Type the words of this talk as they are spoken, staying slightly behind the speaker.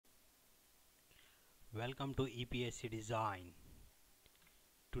Welcome to EPSC Design.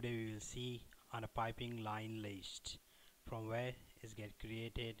 Today we will see on a piping line list from where it get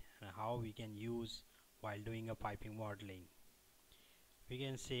created and how we can use while doing a piping modeling. We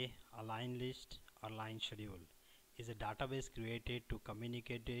can say a line list or line schedule is a database created to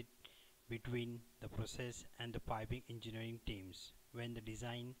communicate it between the process and the piping engineering teams when they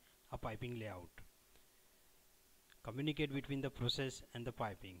design a piping layout. Communicate between the process and the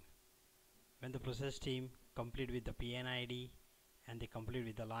piping. When the process team complete with the PNID and they complete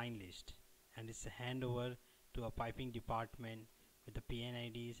with the line list, and it's a handover to a piping department with the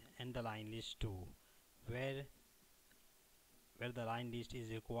PNIDs and the line list too, where the line list is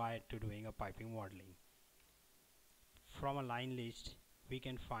required to doing a piping modeling. From a line list we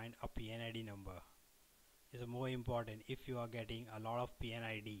can find a PNID number. It's more important if you are getting a lot of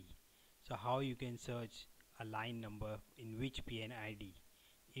PNID. So how you can search a line number in which PNID?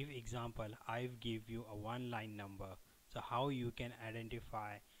 If example I give you a one line number, so how you can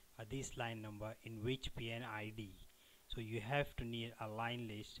identify this line number in which PNID? So you have to need a line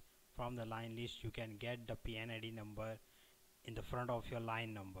list. From the line list you can get the PNID number in the front of your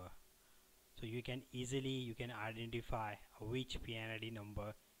line number, so you can easily identify which PNID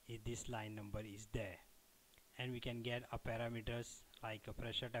number is this line number is there. And we can get a parameters like a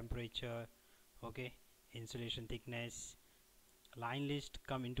pressure, temperature, okay, insulation thickness. Line list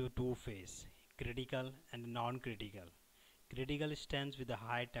come into two phases, critical and non-critical. Critical stands with the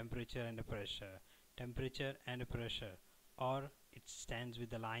high temperature and pressure, or it stands with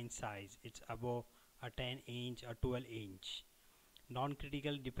the line size, it's above a 10 inch or 12 inch.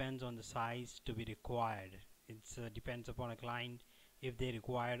 Non-critical depends on the size to be required. It depends upon a client if they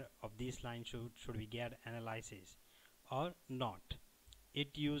require of this line should we get analysis or not.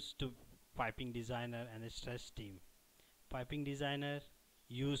 It used to piping designer and the stress team. Piping designer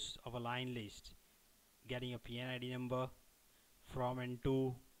use of a line list, getting a PNID number, from and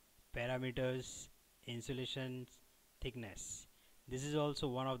to, parameters, insulation thickness. This is also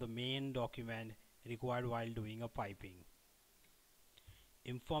one of the main document required while doing a piping.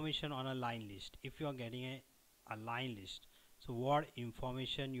 Information on a line list. If you are getting a line list, so what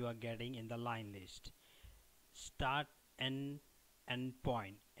information you are getting in the line list? Start and end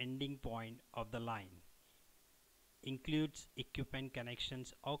point, ending point of the line. Includes equipment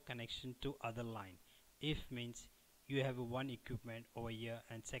connections or connection to other line. If means you have one equipment over here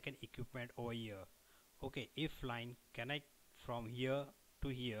and second equipment over here. Okay, if line connect from here to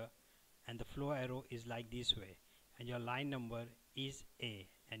here and the flow arrow is like this way and your line number is A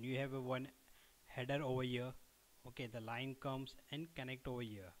and you have a one header over here, okay, the line comes and connect over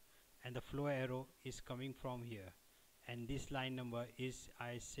here and the flow arrow is coming from here, and this line number is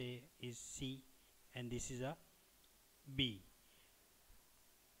I say is C and this is a B.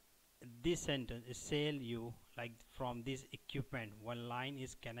 This sentence is tell you like from this equipment one line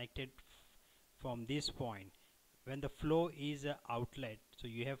is connected from this point. When the flow is a outlet, so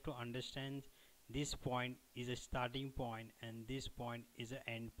you have to understand this point is a starting point and this point is a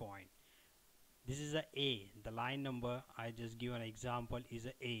end point. This is a A. The line number I just give an example is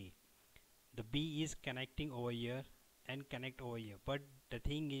a A. The B is connecting over here and connect over here, but the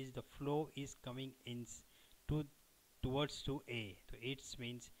thing is the flow is coming in towards to A, so it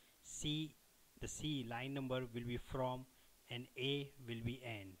means C, the C line number will be from and A will be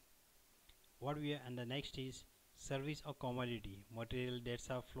end. What we are, and the next is service or commodity, material that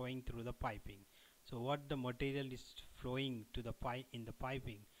are flowing through the piping. So what the material is flowing to the pipe in the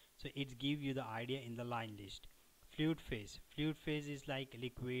piping, so it give you the idea in the line list. Fluid phase is like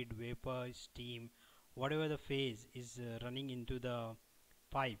liquid, vapor, steam, whatever the phase is running into the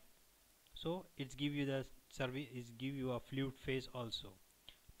pipe, so it's give you the service, is give you a fluid phase also.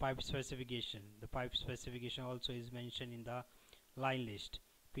 Pipe specification, the pipe specification also is mentioned in the line list.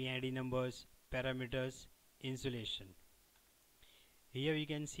 PNID numbers, parameters, insulation. Here we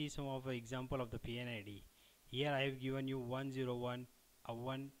can see some of the example of the PNID. Here I have given you 101 a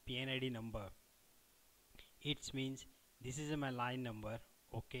one PNID number. It means this is my line number.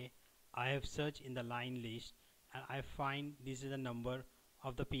 Okay, I have searched in the line list and I find this is the number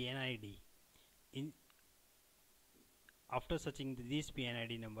of the PNID. After searching this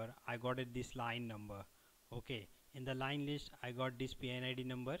PNID number, I got this line number. Okay, in the line list I got this PNID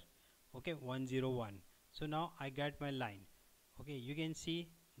number, okay, 101. So now I got my line. Okay, you can see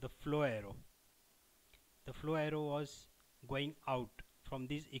the flow arrow. The flow arrow was going out from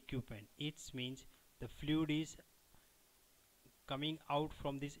this equipment. It means the fluid is coming out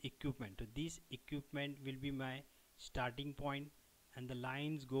from this equipment. So this equipment will be my starting point and the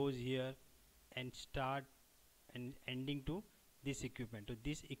lines goes here and start and ending to this equipment. So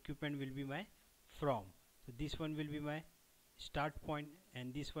this equipment will be my from. So this one will be my start point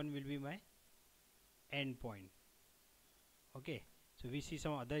and this one will be my end point. Okay, so we see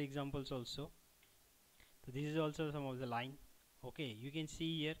some other examples also. So this is also some of the line. Okay, you can see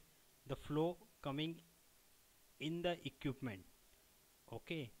here the flow coming in the equipment.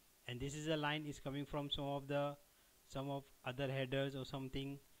 Okay, and this is a line is coming from some of other headers or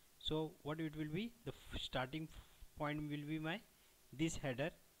something. So what it will be, the starting point will be my this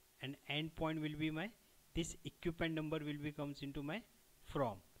header and end point will be my this equipment number will be comes into my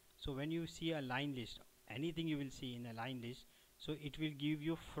from. So when you see a line list, anything you will see in a line list, so it will give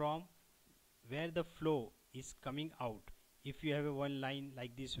you from where the flow is coming out. If you have a one line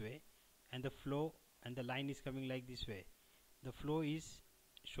like this way and the flow and the line is coming like this way, the flow is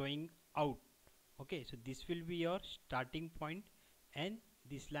showing out. Okay, so this will be your starting point and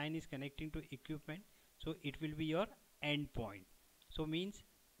this line is connecting to equipment, so it will be your end point. So means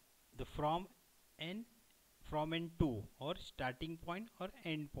the from and to, or starting point or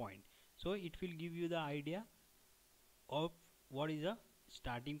end point. So it will give you the idea of what is a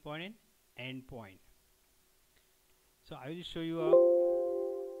starting point and end point. So I'll show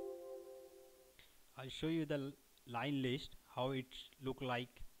you the line list how it look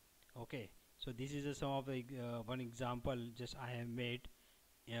like. Okay, so this is some of the one example just I have made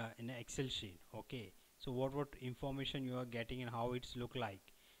in an Excel sheet. Okay, so what information you are getting and how it's look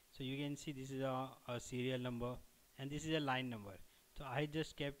like. So you can see this is a serial number and this is a line number. So I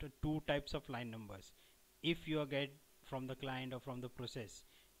just kept two types of line numbers. If you get from the client or from the process,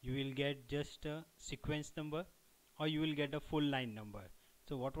 you will get just a sequence number or you will get a full line number.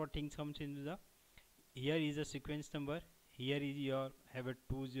 So what things comes into the, here is a sequence number, here is your have a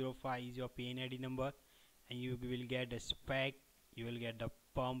 205 is your PNID number, and you will get a spec, you will get the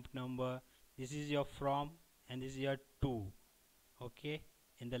pump number, this is your from, and this is your to. Okay,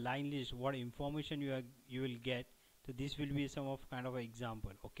 in the line list what information you will get, so this will be some of kind of an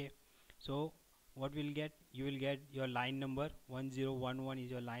example. Okay, so what will get, you will get your line number 1011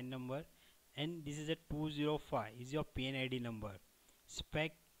 is your line number, and this is a 205 is your PNID number.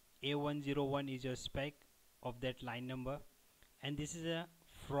 Spec A101 is your spec of that line number, and this is a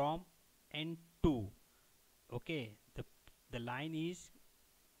from and to. Okay, the line is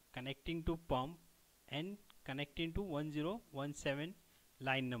connecting to pump and connecting to 1017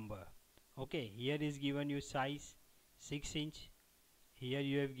 line number. Okay, here is given you size 6 inch, here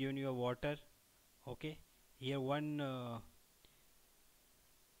you have given your water. Okay, here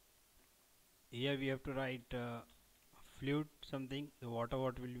here we have to write fluid something. The water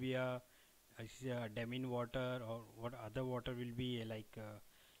what will be a Demin water, or what other water will be like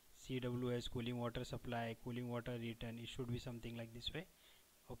CWS cooling water supply, cooling water return, it should be something like this way.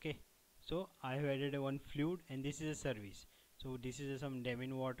 Okay, so I have added one fluid and this is a service. So this is some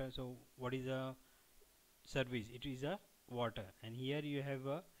Demin water. So what is a service? It is a water, and here you have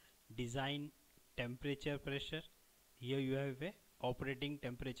a design temperature pressure, here you have a operating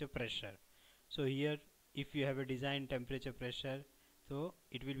temperature pressure. So here if you have a design temperature pressure, so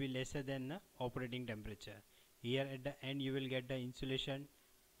it will be lesser than the operating temperature. Here at the end you will get the insulation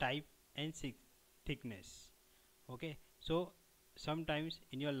type and thickness. Okay, so sometimes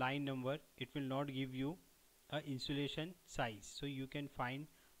in your line number it will not give you a insulation size, so you can find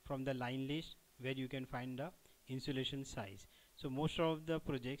from the line list where you can find the insulation size. So most of the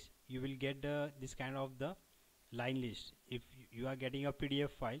projects you will get this kind of the line list. If you are getting a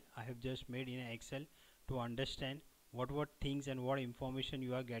PDF file, I have just made in Excel to understand what things and what information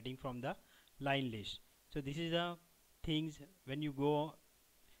you are getting from the line list. So this is the things when you go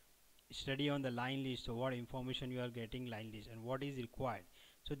study on the line list, so what information you are getting line list and what is required.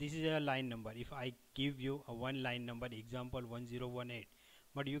 So this is a line number. If I give you a one line number, example 1018,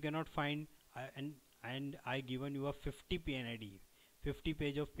 but you cannot find and I given you a 50 PNID, 50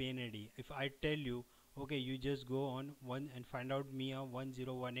 page of PNID. If I tell you okay, you just go on one and find out me a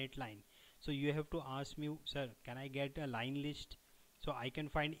 1018 line, so you have to ask me, sir, can I get a line list so I can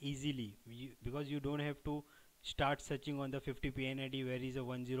find easily, because you don't have to start searching on the 50 PNID where is a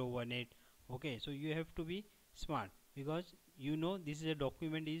 1018. Okay, so you have to be smart, because you know this is a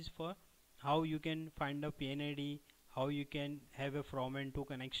document is for how you can find a PNID, how you can have a from and to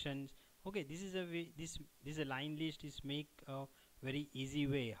connections. Okay, this is a way, this a line list is make a very easy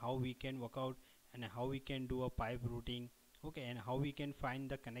way how we can work out and how we can do a pipe routing. Okay, and how we can find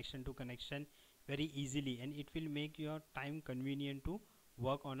the connection to connection very easily, and it will make your time convenient to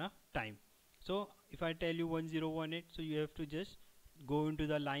work on a time. So if I tell you 1018, so you have to just go into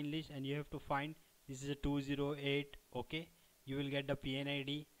the line list and you have to find this is a 208. Okay, you will get the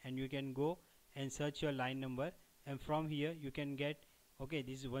PNID and you can go and search your line number, and from here you can get okay,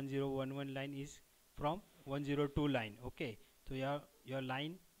 this 1011 line is from 102 line. Okay, so your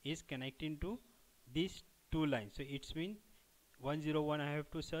line is connecting to these two lines, so it's mean 101 I have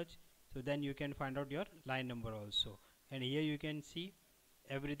to search. So then you can find out your line number also. And here you can see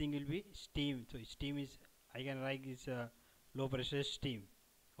everything will be steam. So steam is, I can write is low pressure steam.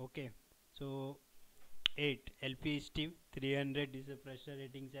 Okay, so 8 LP steam, 300 is the pressure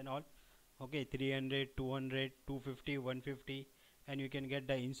ratings and all. Okay, 300, 200, 250, 150, and you can get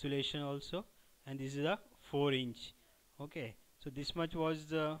the insulation also. And this is a 4-inch. Okay, so this much was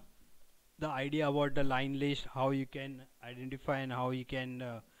the idea about the line list, how you can identify and how you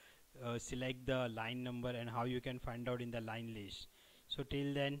can select the line number and how you can find out in the line list. So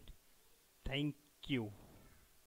till then, thank you.